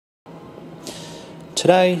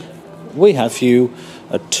Today we have for you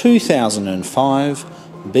a 2005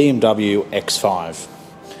 BMW X5.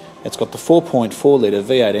 It's got the 4.4 litre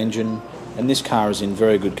V8 engine, and this car is in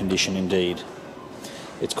very good condition indeed.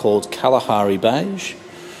 It's called Kalahari Beige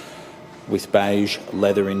with beige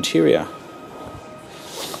leather interior.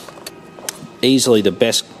 Easily the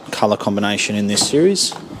best colour combination in this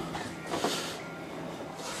series.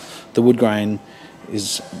 The wood grain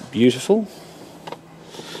is beautiful.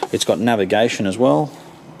 It's got navigation as well,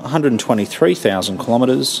 123,000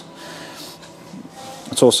 kilometres.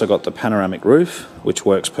 It's also got the panoramic roof, which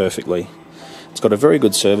works perfectly. It's got a very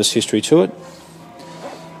good service history to it.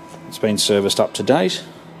 It's been serviced up to date.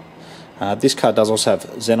 This car does also have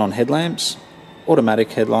xenon headlamps,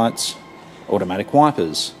 automatic headlights, automatic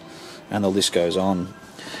wipers, and the list goes on.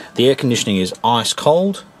 The air conditioning is ice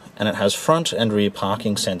cold, and it has front and rear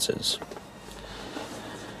parking sensors.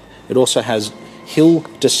 It also has hill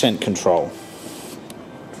descent control.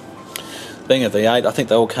 Being a V8, I think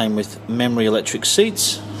they all came with memory electric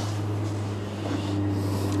seats.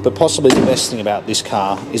 But possibly the best thing about this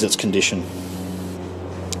car is its condition.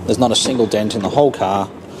 There's not a single dent in the whole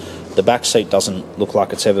car. The back seat doesn't look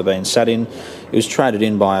like it's ever been sat in. It was traded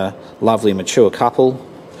in by a lovely mature couple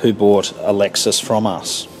who bought a Lexus from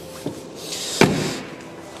us.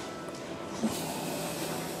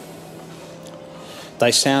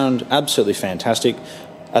 They sound absolutely fantastic.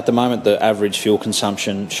 At the moment, the average fuel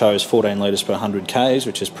consumption shows 14 litres per 100 k's,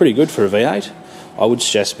 which is pretty good for a V8. I would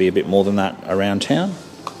suggest be a bit more than that around town.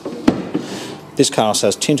 This car also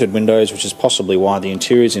has tinted windows, which is possibly why the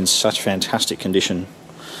interior is in such fantastic condition.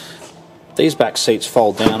 These back seats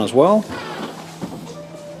fold down as well.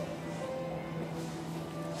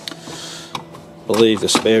 I believe the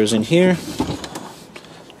spare is in here.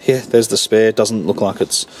 Here, there's the spare. Doesn't look like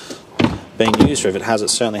it's been used, or if it has, it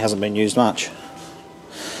certainly hasn't been used much.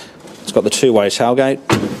 It's got the two-way tailgate,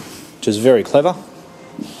 which is very clever.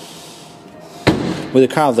 With a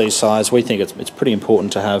car of these size, we think it's pretty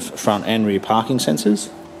important to have front and rear parking sensors.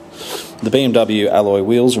 The BMW alloy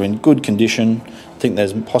wheels are in good condition. I think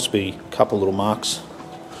there's possibly a couple little marks,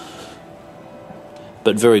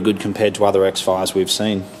 but very good compared to other X5s we've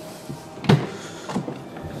seen.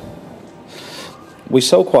 We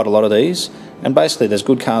sell quite a lot of these, and basically there's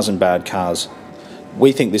good cars and bad cars.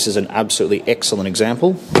 We think this is an absolutely excellent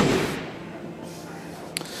example.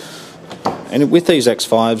 And with these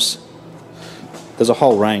X5s, there's a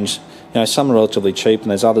whole range. You know, some are relatively cheap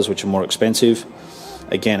and there's others which are more expensive.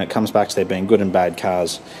 Again, it comes back to there being good and bad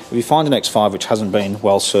cars. If you find an X5 which hasn't been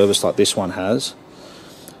well serviced like this one has,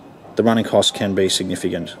 the running costs can be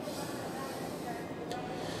significant.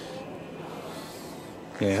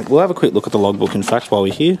 Yeah, we'll have a quick look at the logbook in fact while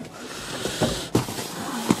we're here.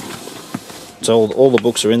 So all the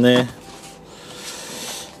books are in there.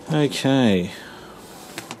 Okay.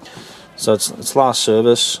 So its last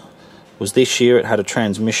service was this year. It had a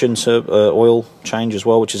transmission oil change as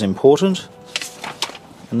well, which is important.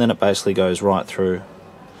 And then it basically goes right through.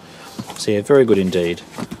 So yeah, very good indeed.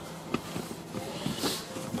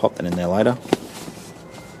 Pop that in there later.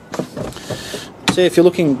 So if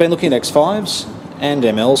you've been looking at X5s and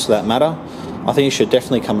MLs for that matter, I think you should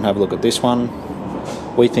definitely come and have a look at this one.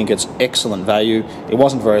 We think it's excellent value. It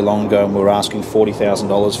wasn't very long ago and we were asking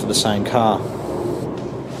 $40,000 for the same car.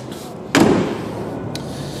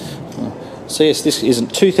 So yes, this is a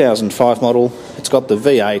 2005 model. It's got the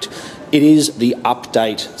V8. It is the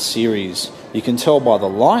update series. You can tell by the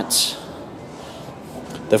lights.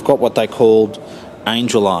 They've got what they called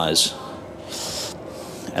angel eyes.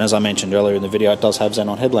 And as I mentioned earlier in the video, it does have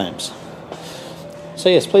xenon headlamps. So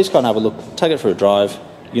yes, please go and have a look. Take it for a drive.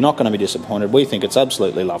 You're not going to be disappointed. We think it's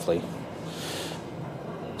absolutely lovely.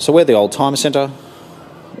 So we're the Oldtimer Centre.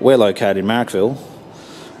 We're located in Marrickville.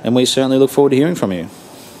 And we certainly look forward to hearing from you.